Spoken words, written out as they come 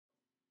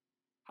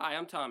Hi,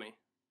 I'm Tommy.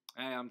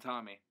 Hey, I'm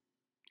Tommy.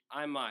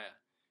 I'm Maya.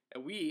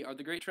 And we are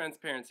the Great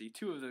Transparency,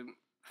 two of the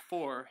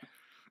four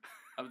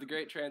of the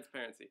Great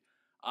Transparency.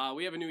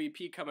 We have a new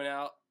EP coming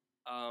out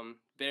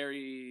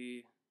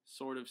very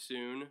sort of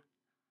soon.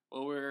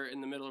 Well, we're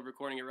in the middle of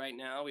recording it right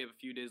now. We have a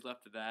few days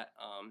left of that.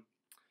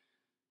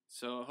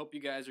 So I hope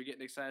you guys are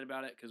getting excited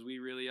about it because we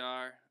really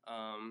are.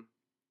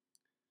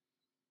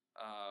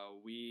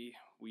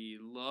 We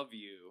love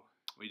you.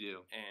 We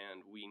do.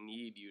 And we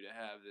need you to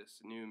have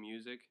this new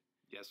music.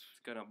 Yes.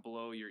 It's going to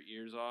blow your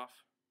ears off.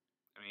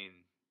 I mean,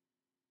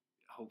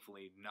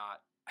 hopefully not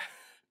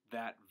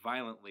that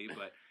violently,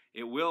 but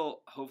it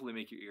will hopefully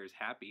make your ears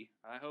happy.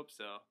 I hope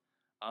so.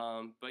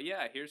 But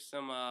yeah, here's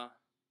some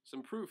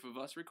proof of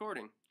us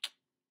recording.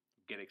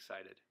 Get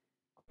excited.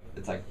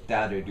 It's like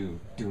da da do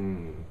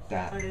doom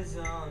da.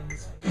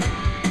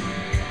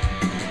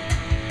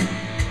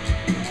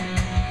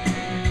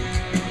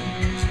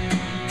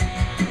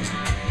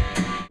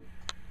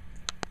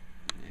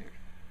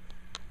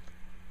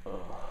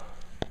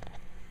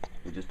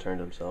 He just turned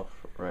himself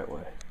right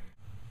way.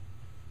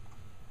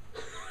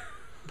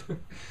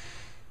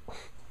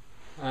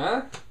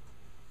 Huh?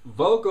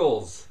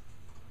 Vocals.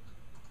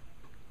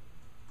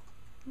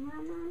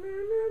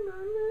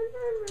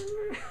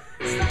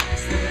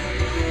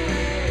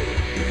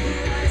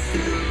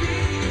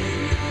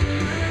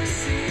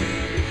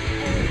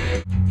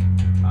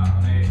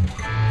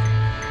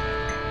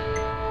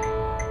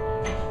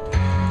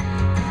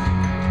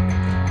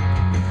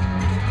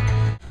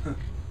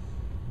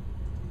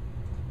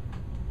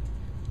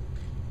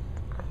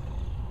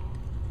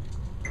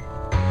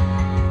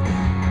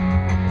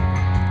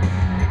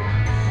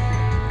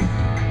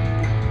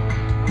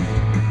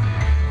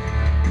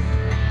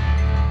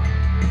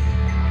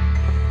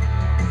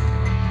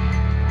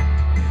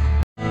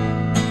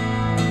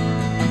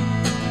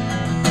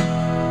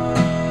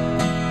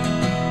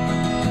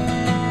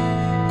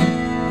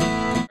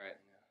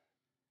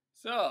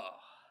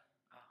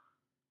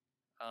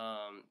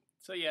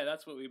 So yeah,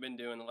 that's what we've been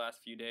doing the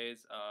last few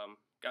days.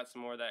 Got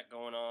some more of that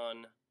going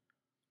on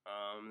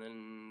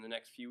in the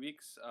next few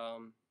weeks.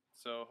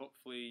 So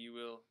hopefully you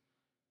will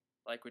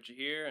like what you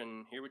hear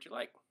and hear what you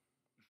like.